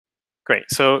Great.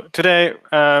 So today,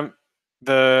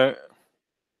 the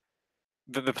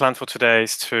plan for today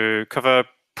is to cover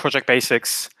project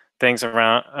basics, things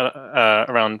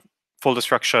around folder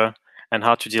structure and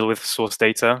how to deal with source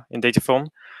data in Dataform.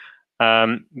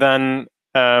 Then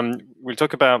we'll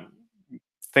talk about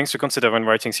things to consider when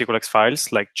writing SQLX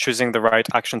files, like choosing the right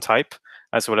action type,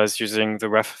 as well as using the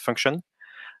ref function.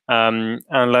 And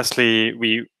lastly,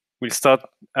 we'll start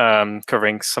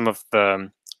covering some of the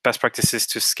best practices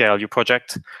to scale your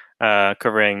project,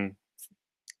 covering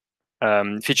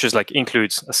features like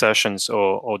includes, assertions,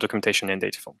 or documentation in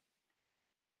Dataform.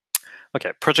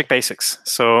 Okay, project basics.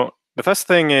 So the first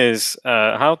thing is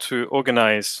how to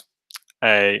organize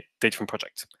a Dataform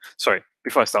project. Sorry,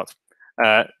 before I start,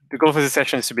 the goal for this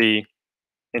session is to be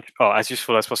as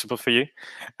useful as possible for you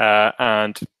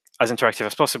and as interactive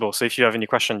as possible. So if you have any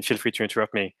question, feel free to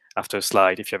interrupt me after a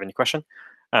slide if you have any question.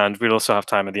 And we'll also have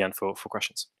time at the end for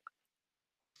questions.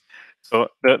 So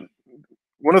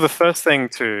one of the first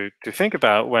things to think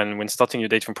about when starting your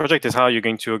Dataform project is how you're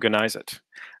going to organize it.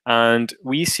 And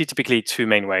we see typically two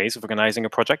main ways of organizing a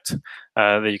project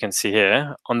that you can see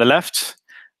here. On the left,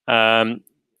 a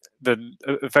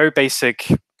very basic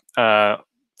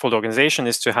folder organization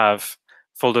is to have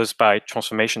folders by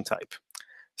transformation type.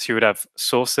 So you would have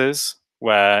sources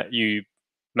where you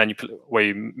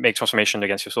make transformation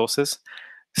against your sources,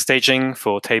 staging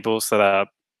for tables that are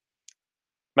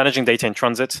managing data in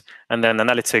transit, and then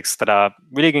analytics that are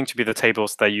really going to be the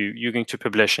tables that you're going to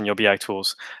publish in your BI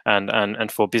tools and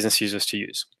for business users to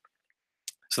use.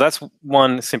 So that's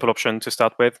one simple option to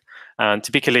start with. And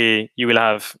typically, you will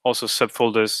have also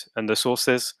subfolders under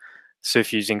sources. So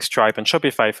if you're using Stripe and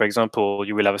Shopify, for example,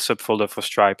 you will have a subfolder for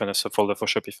Stripe and a subfolder for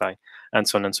Shopify, and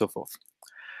so on and so forth.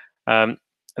 An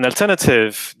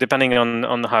alternative, depending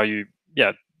on how you,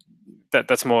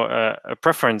 that's more a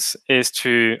preference, is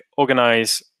to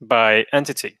organize by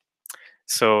entity.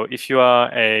 So if you are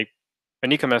an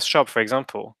e-commerce shop, for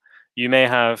example, you may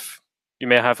have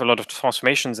a lot of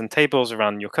transformations and tables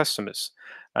around your customers.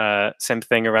 Same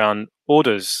thing around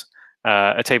orders,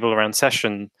 a table around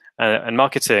session and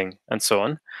marketing, and so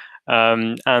on.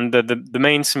 And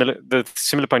the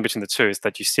similar point between the two is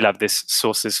that you still have this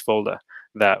sources folder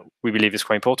that we believe is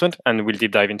quite important, and we'll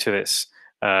deep dive into this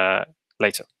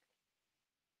later.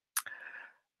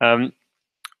 Most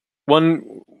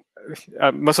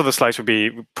of the slides will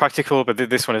be practical, but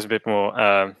this one is a bit more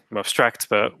abstract.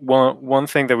 But one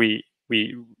thing that we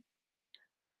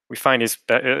find is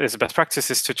a best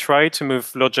practice is to try to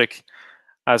move logic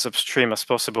as upstream as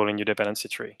possible in your dependency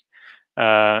tree.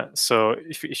 So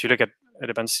if you look at a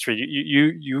dependency tree,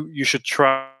 you should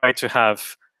try to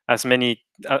have as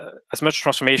much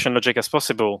transformation logic as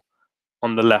possible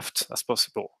on the left as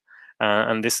possible.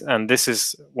 And this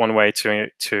is one way to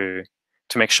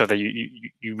make sure that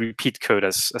you repeat code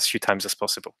as few times as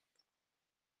possible.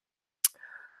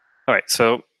 All right,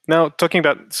 so now talking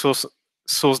about source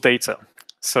data.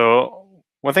 So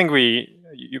one thing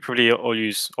you probably all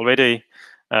use already,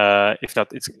 if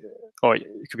not, it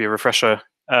could be a refresher,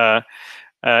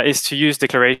 is to use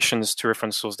declarations to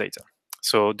reference source data.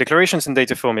 So declarations in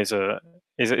Dataform is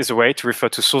a way to refer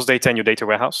to source data in your data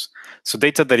warehouse. So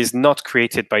data that is not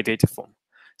created by Dataform.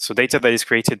 So data that is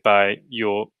created by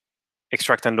your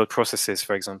extract and load processes,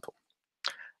 for example.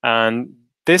 And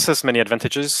this has many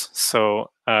advantages.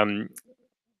 So having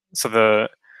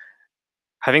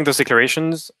those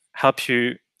declarations help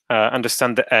you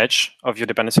understand the edge of your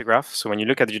dependency graph. So when you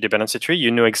look at your dependency tree, you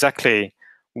know exactly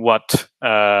what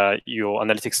your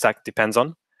analytics stack depends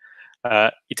on.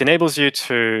 It enables you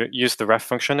to use the ref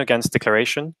function against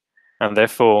declaration. And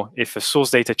therefore, if a source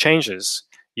data changes,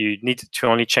 you need to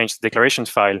only change the declaration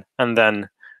file, and then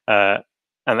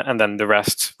the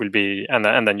rest will be, and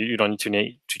then you don't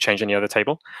need to change any other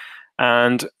table.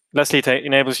 And lastly, it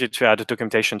enables you to add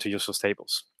documentation to your source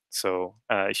tables. So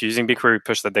if you're using BigQuery,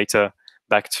 push the data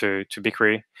back to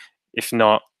BigQuery. If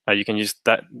not, you can use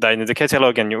that in the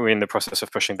catalog, and you're in the process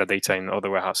of pushing the data in other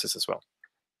warehouses as well.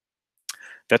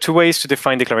 There are two ways to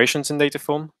define declarations in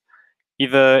Dataform,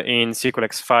 either in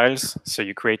SQLX files. So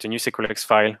you create a new SQLX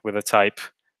file with a type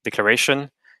declaration.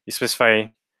 You specify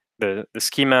the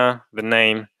schema, the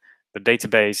name, the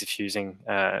database if you're using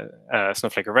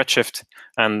Snowflake or Redshift,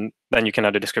 and then you can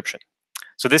add a description.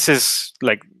 So this is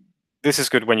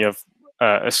good when you have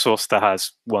a source that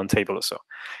has one table or so.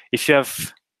 If you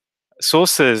have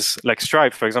sources like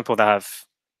Stripe, for example, that have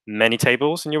many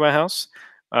tables in your warehouse,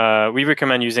 we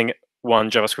recommend using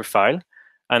one JavaScript file,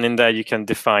 and in there you can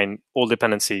define all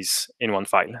dependencies in one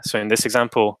file. So in this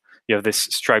example, you have this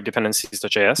Stripe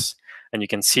dependencies.js, and you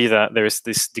can see that there is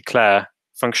this declare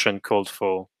function called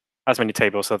for as many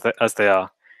tables as there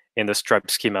are in the Stripe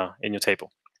schema in your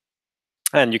table.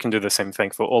 And you can do the same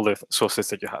thing for all the sources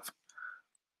that you have.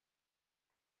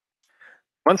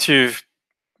 Once you've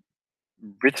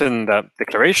written that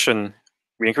declaration,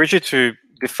 we encourage you to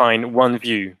define one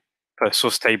view per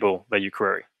source table that you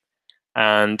query.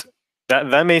 And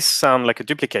that may sound like a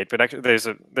duplicate, but actually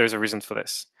there's a reason for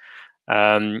this.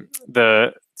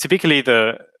 Typically,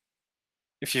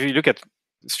 if you look at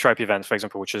Stripe events, for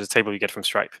example, which is a table you get from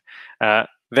Stripe,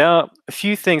 there are a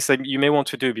few things that you may want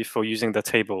to do before using the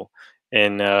table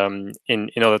in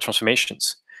other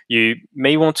transformations. You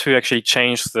may want to actually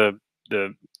change the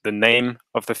name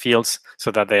of the fields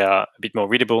so that they are a bit more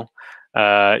readable.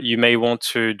 You may want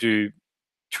to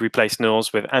replace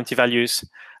nulls with anti-values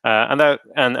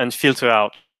and filter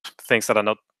out things that are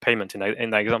not payment in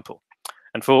that example.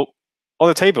 And for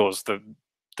other tables, the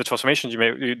transformations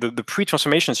the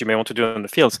pre-transformations you may want to do on the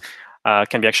fields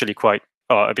can be actually quite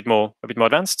a bit more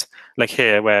advanced. Like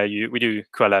here, where we do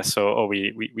coalesce or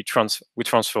we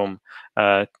transform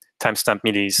timestamp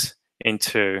millis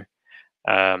into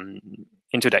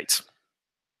dates,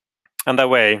 and that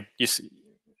way you see,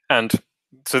 and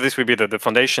so this will be the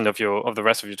foundation of the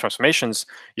rest of your transformations.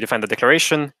 You define the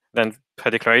declaration, then per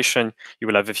declaration you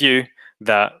will have a view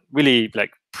that really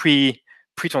like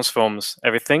pre-transforms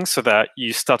everything, so that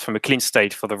you start from a clean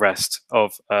state for the rest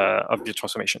of your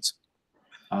transformations.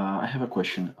 I have a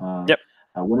question. Yep.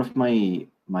 One of I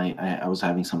was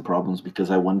having some problems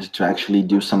because I wanted to actually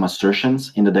do some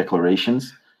assertions in the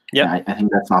declarations. Yeah. I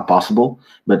think that's not possible.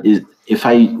 But if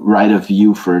I write a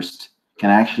view first, can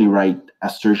I actually write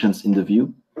assertions in the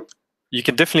view? You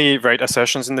can definitely write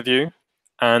assertions in the view.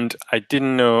 And I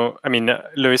didn't know. I mean,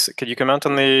 Luis, could you comment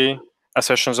on the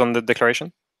assertions on the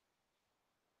declaration?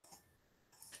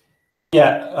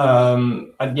 Yeah,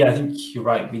 I think you're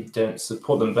right. We don't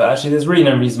support them, but actually, there's really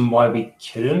no reason why we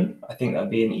couldn't. I think that'd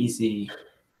be an easy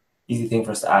thing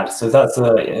for us to add. So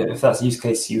if that's a use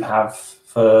case you have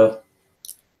for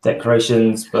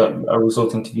declarations, but are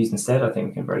resorting to views instead, I think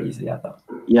we can very easily add that.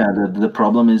 Yeah, the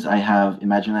problem is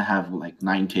imagine I have like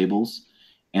 9 tables,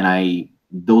 and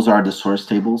those are the source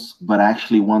tables. But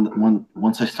actually,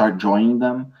 once I start joining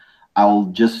them, I'll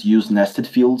just use nested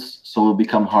fields, so it'll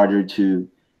become harder to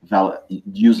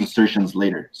use assertions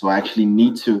later. So I actually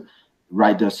need to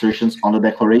write the assertions on the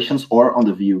declarations or on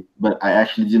the view. But I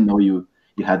actually didn't know you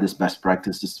had this best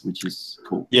practice, which is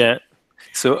cool. Yeah.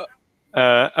 So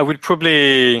I would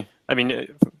probably, I mean,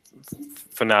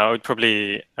 for now, I would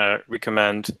probably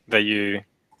recommend that you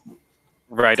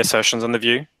write assertions on the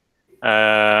view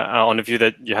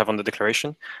that you have on the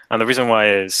declaration. And the reason why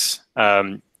is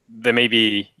that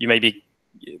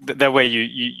way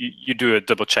you do a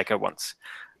double check at once.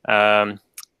 The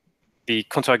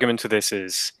counter argument to this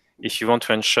is, if you want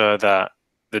to ensure that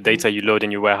the data you load in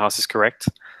your warehouse is correct,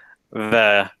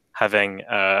 having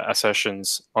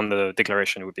assertions on the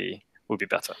declaration would be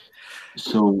better.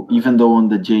 So even though on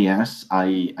the JS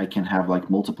I can have like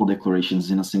multiple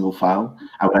declarations in a single file,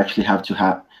 I would actually have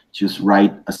to just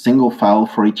write a single file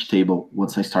for each table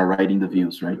once I start writing the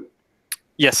views, right?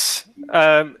 Yes.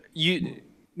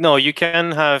 You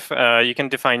can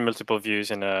define multiple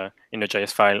views in a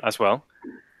JS file as well.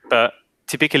 But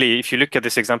typically, if you look at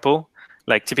this example,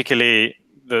 like typically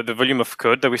the volume of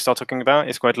code that we start talking about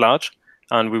is quite large,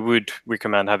 and we would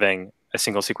recommend having a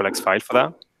single SQLX file for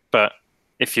that. But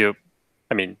if you,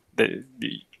 I mean, there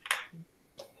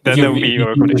will be a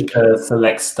recommendation.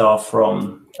 Select stuff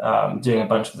from doing a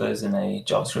bunch of those in a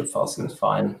JavaScript file, so it's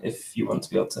fine if you want to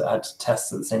be able to add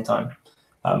tests at the same time.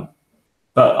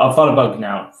 But I'll file a bug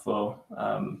now for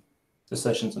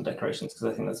assertions and declarations, because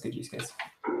I think that's a good use case.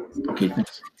 Okay,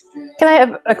 thanks. Can I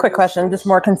have a quick question, just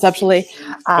more conceptually?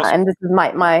 And this is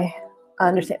my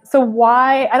understand. So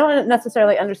why, I don't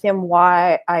necessarily understand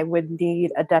why I would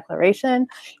need a declaration.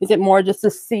 Is it more just to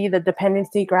see the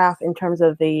dependency graph in terms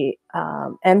of the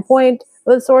endpoint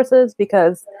of the sources?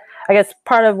 Because I guess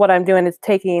part of what I'm doing is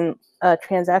taking a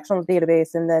transactional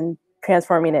database and then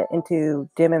transforming it into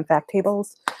dim and fact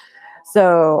tables.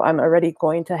 So I'm already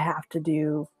going to have to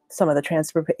do some of the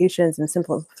transformations and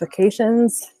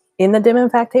simplifications in the dim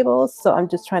and fact tables. So I'm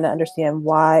just trying to understand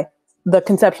why,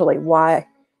 conceptually, why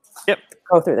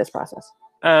go through this process.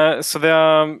 So there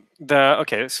are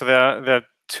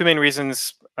two main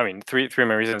reasons. I mean, three main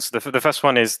reasons. The first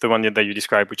one is the one that you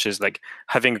described, which is like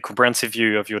having a comprehensive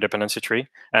view of your dependency tree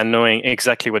and knowing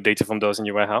exactly what Dataform does in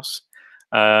your warehouse.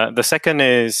 The second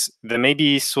is there may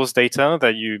be source data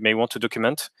that you may want to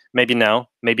document, maybe now,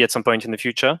 maybe at some point in the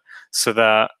future, so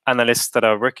that analysts that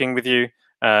are working with you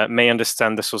may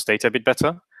understand the source data a bit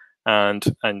better, and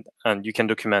you can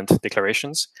document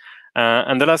declarations.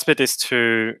 And the last bit is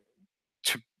to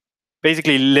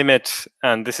basically limit,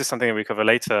 and this is something that we cover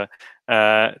later,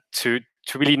 to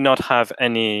really not have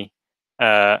any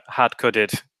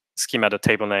hard-coded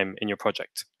schema.table name in your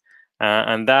project.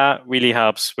 And that really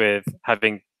helps with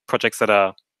having projects that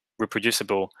are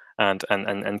reproducible and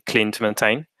clean to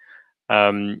maintain.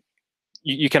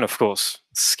 You can, of course,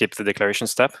 skip the declaration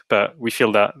step, but we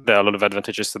feel that there are a lot of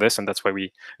advantages to this, and that's why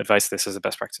we advise this as a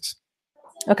best practice.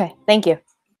 Okay, thank you.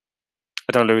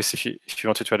 I don't know, Lewis, if you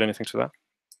wanted to add anything to that.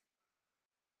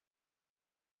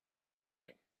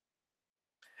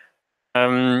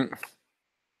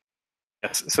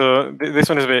 Yes, so this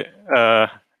one is a bit,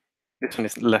 this one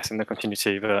is less in the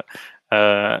continuity, but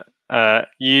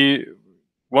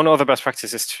one other best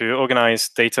practice is to organize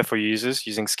data for users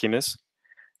using schemas.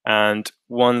 And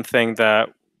one thing that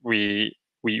we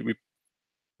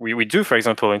do, for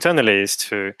example, internally, is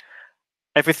to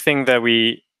everything that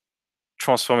we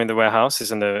transform in the warehouse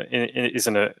is in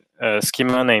a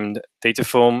schema named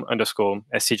Dataform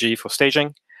 _SCG for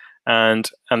staging, and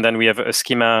then we have a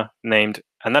schema named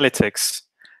Analytics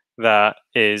that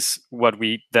is what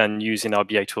we then use in our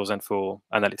BI tools and for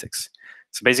analytics.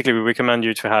 So basically, we recommend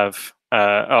you to have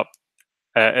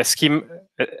a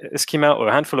schema or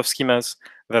a handful of schemas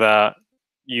that are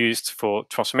used for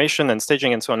transformation and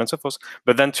staging and so on and so forth,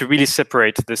 but then to really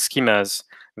separate the schemas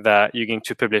that you're going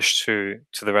to publish to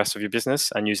the rest of your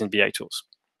business and using BI tools.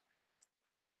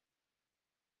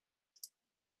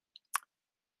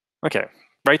 Okay,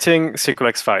 writing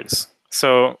SQLX files.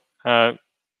 So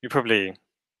you probably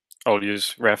all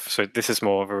use ref, so this is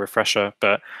more of a refresher,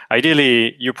 but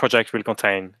ideally your project will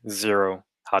contain 0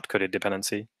 hard-coded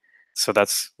dependency. So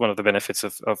that's one of the benefits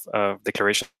of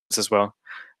declarations as well.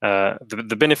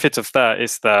 The benefit of that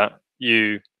is that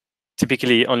you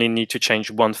typically only need to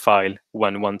change one file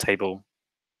when one table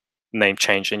name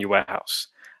change in your warehouse.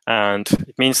 And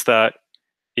it means that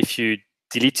if you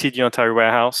deleted your entire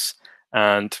warehouse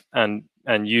and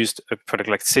used a product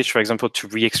like Stitch, for example, to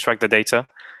re-extract the data,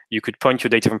 you could point your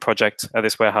Dataform project at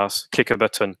this warehouse, click a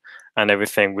button, and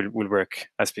everything will work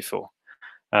as before.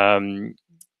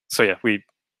 So yeah, we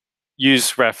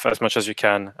use ref as much as you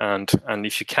can, and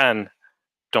if you can,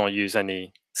 don't use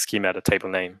any schema.table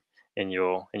name in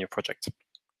your project.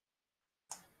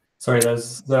 Sorry,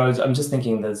 I'm just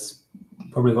thinking there's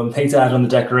probably one thing to add on the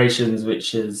declarations,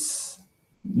 which is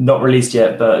not released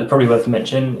yet, but probably worth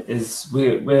mentioning, is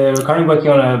we're currently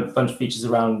working on a bunch of features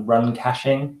around run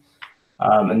caching.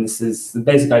 And this is the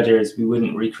basic idea is we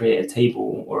wouldn't recreate a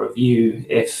table or a view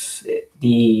if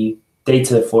the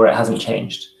data for it hasn't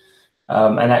changed.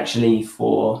 And actually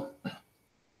for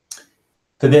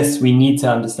this, we need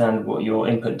to understand what your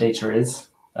input data is.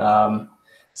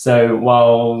 So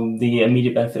while the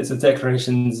immediate benefits of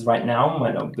declarations right now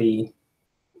might not be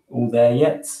all there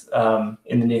yet,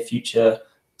 in the near future,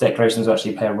 declarations will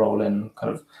actually play a role in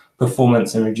kind of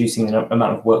performance and reducing the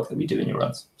amount of work that we do in your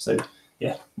runs. So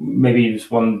yeah, maybe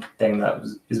just one thing that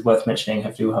is worth mentioning.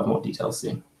 Hopefully we'll have more details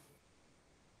soon.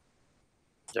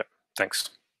 Yeah,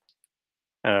 thanks.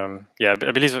 Yeah,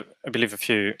 I believe a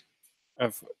few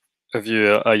of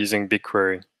you are using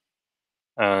BigQuery,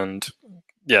 and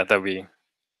yeah, that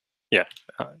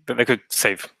could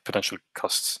save potential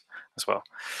costs as well.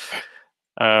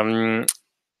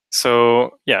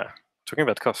 So yeah, talking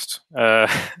about cost,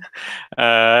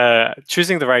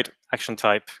 choosing the right action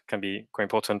type can be quite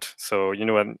important. So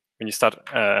when you start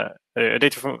a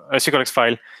SQLX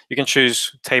file, you can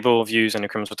choose table, views, and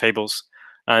incremental tables.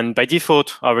 And by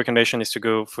default, our recommendation is to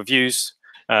go for views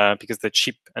because they're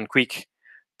cheap and quick.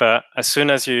 But as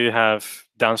soon as you have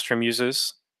downstream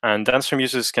users, and downstream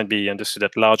users can be understood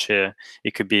at large here,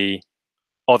 it could be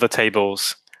other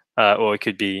tables or it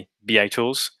could be BI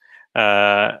tools,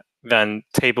 then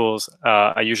tables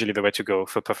are usually the way to go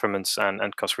for performance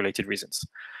and cost-related reasons.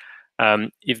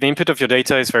 If the input of your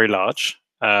data is very large,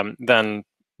 then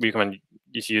we recommend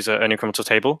you use an incremental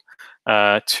table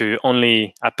to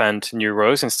only append new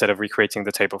rows instead of recreating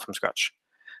the table from scratch.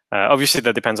 Obviously,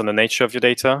 that depends on the nature of your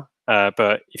data.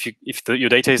 But if your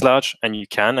data is large and you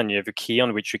have a key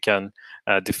on which you can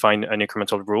define an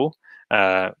incremental rule,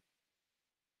 adding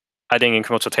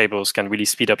incremental tables can really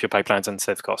speed up your pipelines and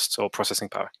save costs or processing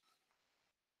power.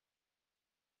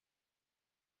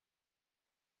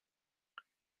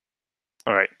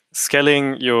 All right,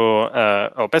 scaling your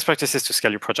best practices to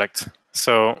scale your project.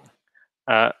 So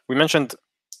we mentioned,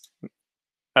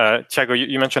 Thiago,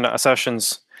 you mentioned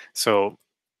assertions. So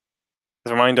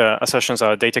as a reminder, assertions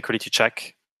are a data quality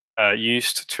check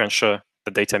used to ensure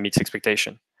the data meets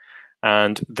expectation.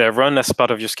 And they're run as part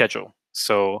of your schedule.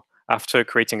 So after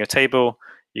creating a table,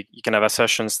 you can have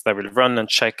assertions that will run and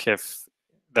check if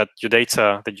that your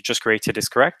data that you just created is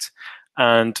correct.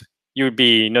 And you would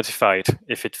be notified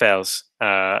if it fails,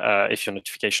 if your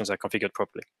notifications are configured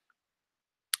properly.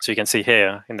 So you can see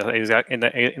here in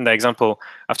the example,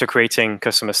 after creating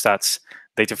customer stats,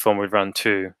 Dataform would run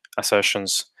 2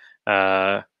 assertions,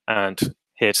 and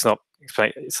here it's not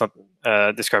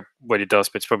describe what it does,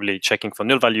 but it's probably checking for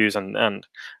null values and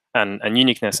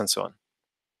uniqueness and so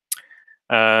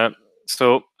on.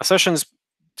 So assertions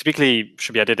typically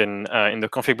should be added in the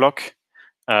config block,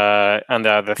 and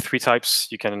there are the 3 types.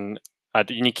 You can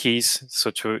add unique keys, so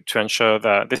to ensure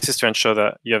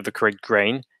that you have the correct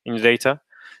grain in your data.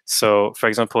 So, for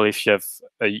example, if you have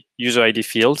a user ID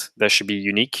field that should be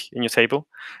unique in your table,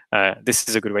 this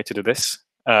is a good way to do this.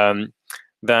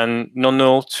 Then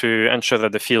non-null to ensure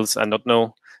that the fields are not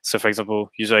null. So, for example,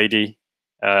 user ID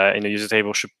in a user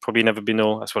table should probably never be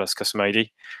null, as well as customer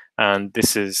ID. And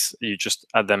this is, you just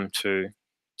add them to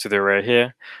the array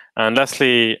here. And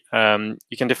lastly,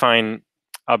 you can define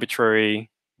arbitrary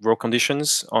row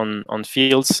conditions on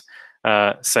fields,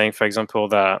 saying, for example,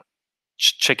 that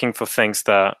checking for things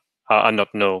that are not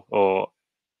null, or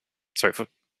sorry, for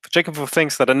checking for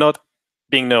things that are not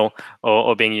being null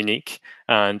or being unique.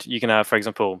 And you can have, for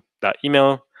example, that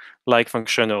email-like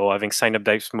function, or having sign-up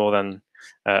dates more than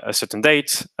a certain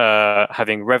date,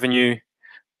 having revenue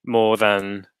more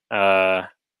than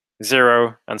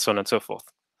 0, and so on and so forth.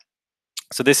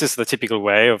 So this is the typical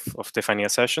way of defining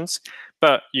assertions.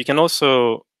 But you can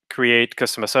also create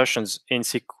custom assertions in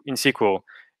SQL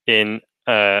in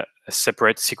a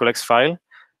separate SQLX file.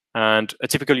 And a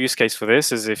typical use case for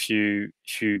this is if you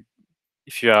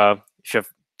have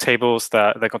tables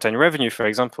that contain revenue, for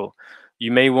example,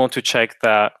 you may want to check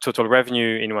that total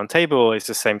revenue in one table is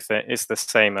the same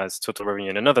as total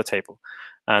revenue in another table,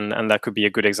 and that could be a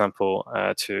good example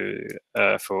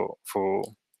for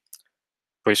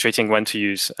illustrating when to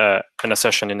use an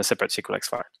assertion in a separate SQLX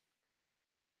file.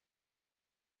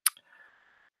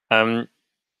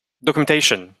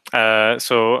 Documentation.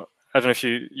 So I don't know if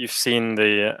you've seen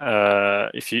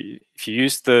the if you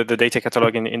use the data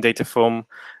catalog in Dataform,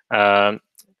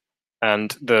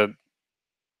 and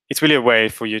it's really a way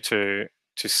for you to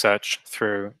search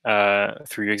through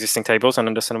your existing tables and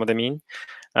understand what they mean.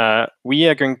 We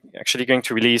are actually going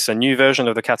to release a new version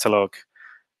of the catalog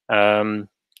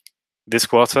this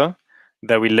quarter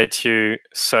that will let you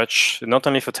search not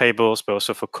only for tables but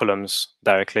also for columns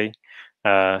directly.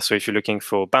 So if you're looking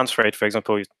for bounce rate, for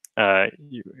example,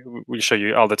 we'll show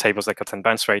you all the tables that contain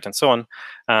bounce rate and so on.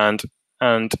 And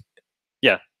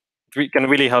yeah, it can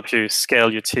really help you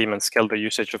scale your team and scale the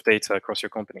usage of data across your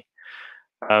company.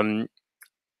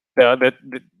 There are the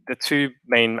 2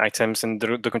 main items in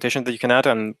the documentation that you can add,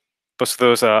 and both of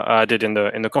those are added in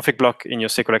the config block in your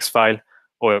SQLX file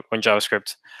or on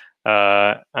JavaScript.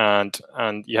 And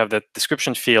you have the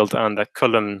description field and the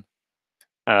column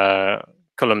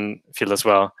field as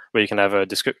well, where you can have a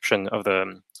description of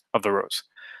the rows.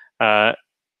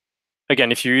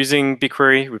 Again, if you're using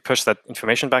BigQuery, we push that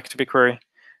information back to BigQuery.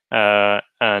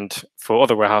 And for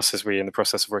other warehouses, we're in the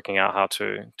process of working out how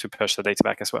to push the data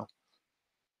back as well.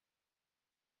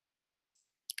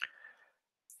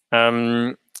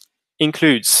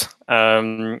 Includes.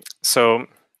 So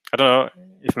I don't know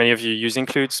if many of you use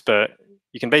includes, but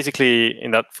you can basically,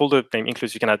 in that folder name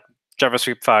includes, you can add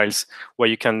JavaScript files where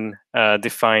you can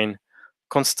define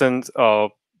constant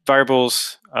or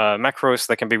variables, macros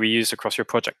that can be reused across your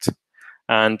project.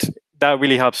 And that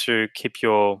really helps you keep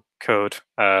your code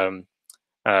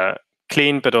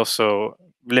clean, but also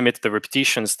limit the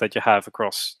repetitions that you have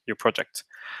across your project.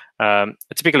 A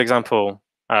typical example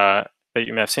that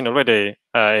you may have seen already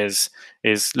is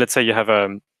let's say you have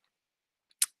a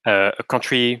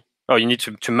country, or you need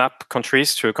to map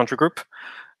countries to a country group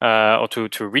or to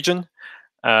a region.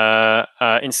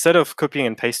 Instead of copying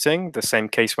and pasting the same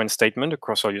case when statement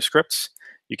across all your scripts,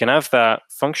 you can have that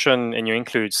function in your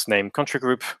includes named country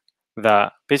group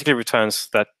that basically returns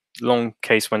that long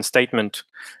case when statement,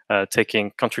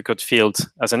 taking country code field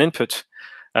as an input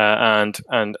and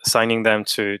assigning them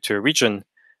to a region.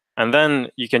 And then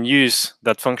you can use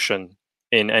that function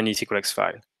in any SQLX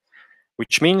file,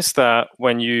 which means that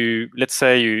when let's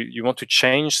say you want to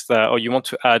change that, or you want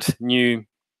to add new,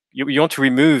 you want to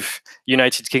remove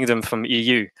United Kingdom from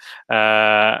EU,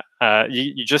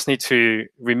 you just need to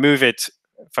remove it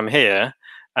from here,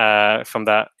 from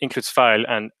that includes file,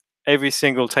 and every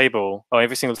single table or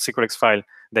every single SQLX file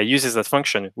that uses that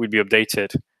function will be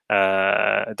updated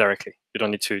directly. You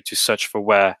don't need to search for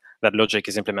where that logic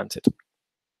is implemented.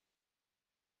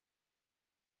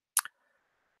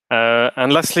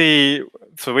 And lastly,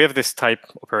 so we have this type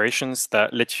operations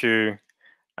that let you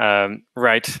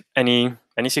write any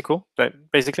SQL,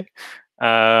 basically,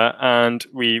 and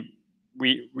we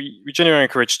we generally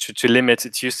encourage to limit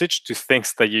its usage to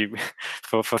things that you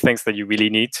for things that you really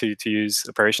need to use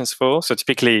operations for. So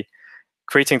typically,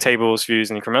 creating tables, views,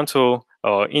 and incremental,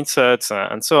 or inserts,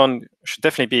 and so on should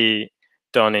definitely be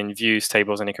done in views,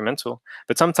 tables, and incremental.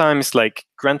 But sometimes, like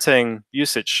granting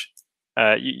usage,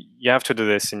 you have to do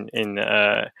this in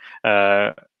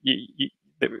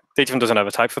Dataform doesn't have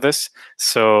a type for this,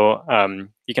 so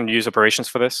you can use operations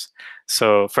for this.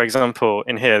 So, for example,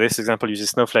 in here, this example uses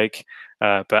Snowflake,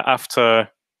 but after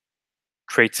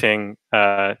creating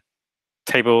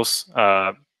tables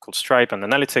called Stripe and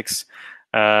Analytics,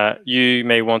 you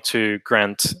may want to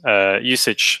grant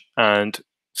usage and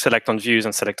select on views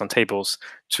and select on tables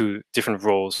to different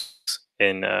roles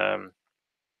in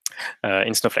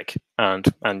Snowflake. And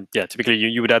yeah, typically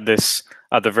you would add this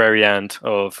at the very end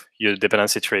of your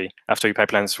dependency tree. After your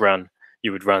pipelines run,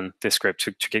 you would run this script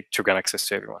to grant access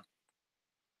to everyone.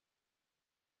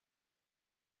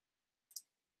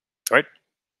 All right,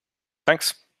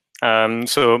 thanks.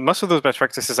 So most of those best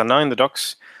practices are now in the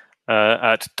docs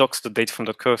at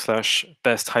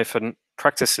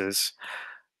docs.dataform.co/best-practices.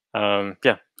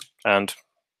 Yeah, and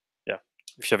yeah,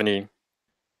 if you have any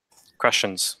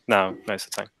questions, now's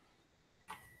the time.